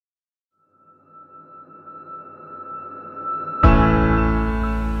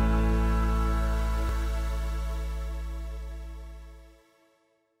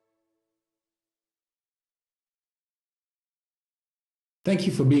Thank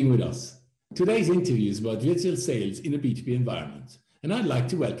you for being with us. Today's interview is about virtual sales in a B2B environment, and I'd like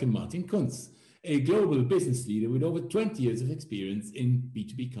to welcome Martin Kunz, a global business leader with over 20 years of experience in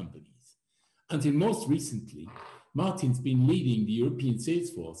B2B companies. Until most recently, Martin's been leading the European sales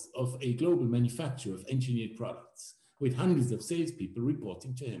force of a global manufacturer of engineered products, with hundreds of salespeople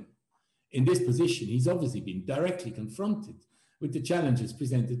reporting to him. In this position, he's obviously been directly confronted with the challenges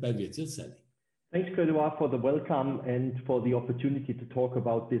presented by virtual selling. Thanks, Grégoire, for the welcome and for the opportunity to talk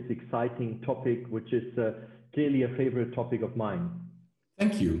about this exciting topic, which is clearly a favorite topic of mine.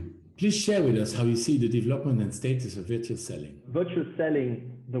 Thank you. Please share with us how you see the development and status of virtual selling. Virtual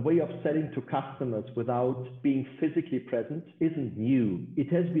selling, the way of selling to customers without being physically present, isn't new.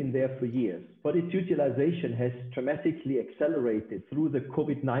 It has been there for years, but its utilization has dramatically accelerated through the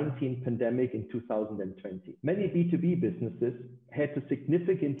COVID-19 pandemic in 2020. Many B2B businesses had to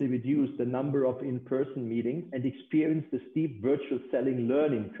significantly reduce the number of in-person meetings and experienced a steep virtual selling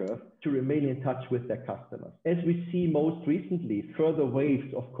learning curve to remain in touch with their customers. As we see most recently, further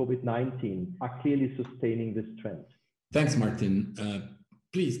waves of COVID-19 are clearly sustaining this trend. Thanks, Martin.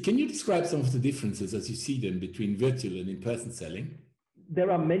 Please, can you describe some of the differences as you see them between virtual and in-person selling? There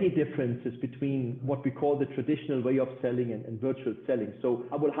are many differences between what we call the traditional way of selling and virtual selling. So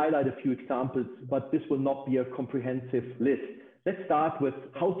I will highlight a few examples, but this will not be a comprehensive list. Let's start with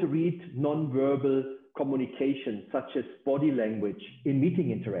how to read non-verbal communication, such as body language in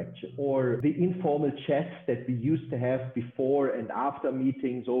meeting interaction, or the informal chats that we used to have before and after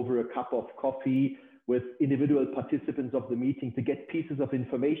meetings over a cup of coffee with individual participants of the meeting to get pieces of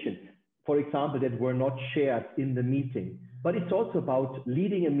information, for example, that were not shared in the meeting. But it's also about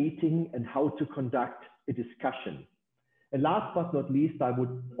leading a meeting and how to conduct a discussion. And last but not least, I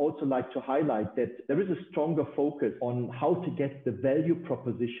would also like to highlight that there is a stronger focus on how to get the value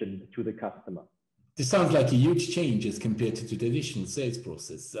proposition to the customer. This sounds like a huge change as compared to the traditional sales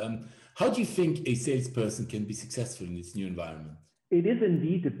process. How do you think a salesperson can be successful in this new environment? It is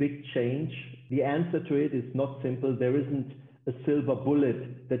indeed a big change. The answer to it is not simple. There isn't a silver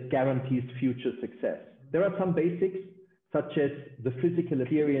bullet that guarantees future success. There are some basics, such as the physical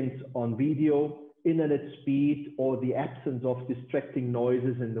appearance on video, internet speed, or the absence of distracting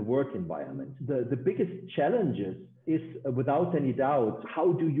noises in the work environment. The biggest challenges is, without any doubt,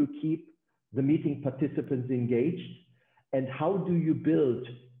 how do you keep the meeting participants engaged, and how do you build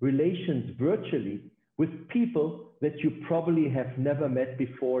relations virtually with people that you probably have never met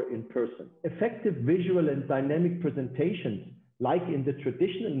before in person. Effective visual and dynamic presentations, like in the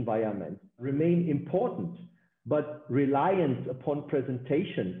traditional environment, remain important, but reliance upon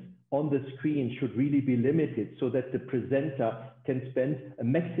presentations on the screen should really be limited so that the presenter can spend a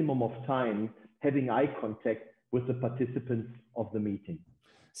maximum of time having eye contact with the participants of the meeting.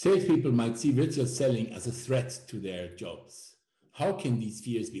 Salespeople might see virtual selling as a threat to their jobs. How can these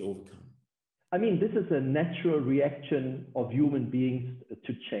fears be overcome? I mean, this is a natural reaction of human beings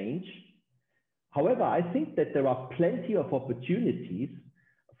to change. However, I think that there are plenty of opportunities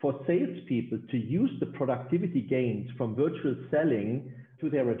for salespeople to use the productivity gains from virtual selling to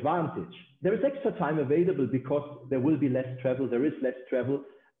their advantage. There is extra time available because there will be less travel, there is less travel,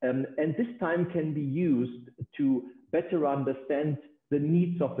 and this time can be used to better understand the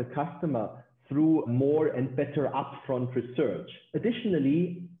needs of the customer through more and better upfront research.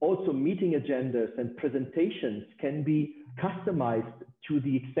 Additionally, also meeting agendas and presentations can be customized to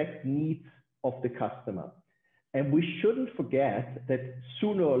the exact needs of the customer. And we shouldn't forget that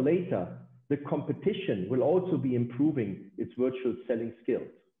sooner or later, the competition will also be improving its virtual selling skills.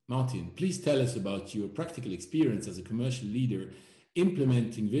 Martin, please tell us about your practical experience as a commercial leader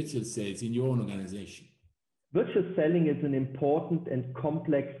implementing virtual sales in your own organization. Virtual selling is an important and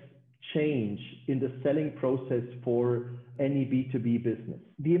complex change in the selling process for any B2B business.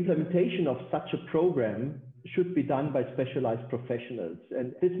 The implementation of such a program should be done by specialized professionals,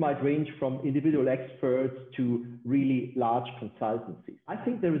 and this might range from individual experts to really large consultancies. I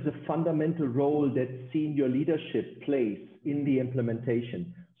think there is a fundamental role that senior leadership plays in the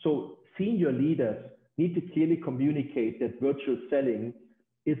implementation. So senior leaders need to clearly communicate that virtual selling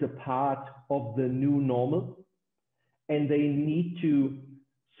is a part of the new normal, and they need to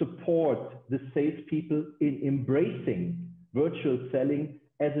support the salespeople in embracing virtual selling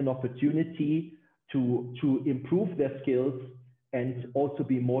as an opportunity to improve their skills and also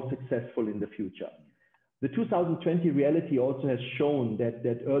be more successful in the future. The 2020 reality also has shown that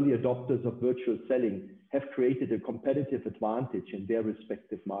early adopters of virtual selling have created a competitive advantage in their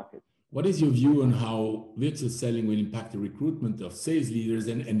respective markets. What is your view on how virtual selling will impact the recruitment of sales leaders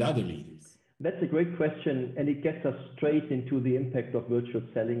and other leaders? That's a great question, and it gets us straight into the impact of virtual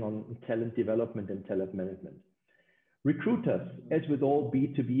selling on talent development and talent management. Recruiters, as with all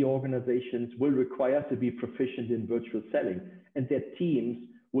B2B organizations, will require to be proficient in virtual selling, and their teams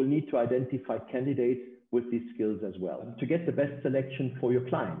will need to identify candidates with these skills as well to get the best selection for your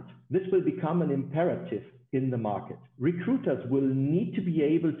client. This will become an imperative in the market. Recruiters will need to be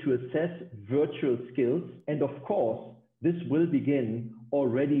able to assess virtual skills, and of course, this will begin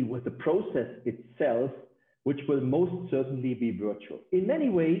already with the process itself, which will most certainly be virtual. In many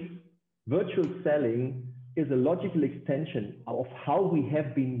ways, virtual selling is a logical extension of how we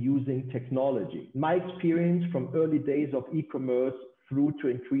have been using technology. My experience from early days of e-commerce through to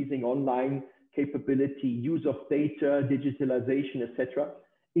increasing online capability, use of data, digitalization, etc.,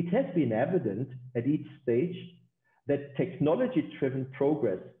 it has been evident at each stage that technology-driven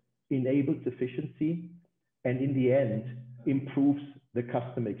progress enables efficiency and in the end improves the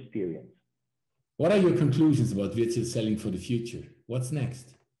customer experience. What are your conclusions about virtual selling for the future? What's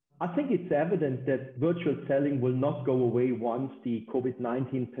next? I think it's evident that virtual selling will not go away once the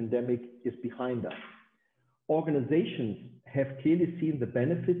COVID-19 pandemic is behind us. Organizations have clearly seen the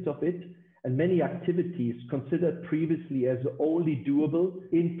benefits of it, and many activities considered previously as only doable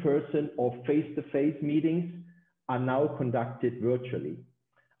in person or face-to-face meetings are now conducted virtually.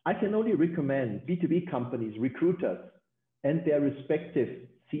 I can only recommend B2B companies, recruiters, and their respective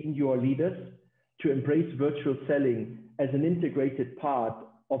senior leaders to embrace virtual selling as an integrated part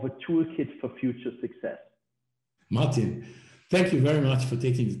of a toolkit for future success. Martin, thank you very much for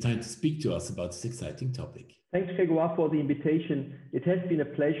taking the time to speak to us about this exciting topic. Thanks, Grégoire, for the invitation. It has been a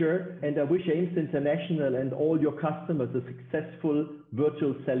pleasure, and I wish Ames International and all your customers a successful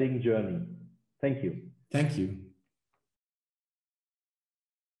virtual selling journey. Thank you. Thank you.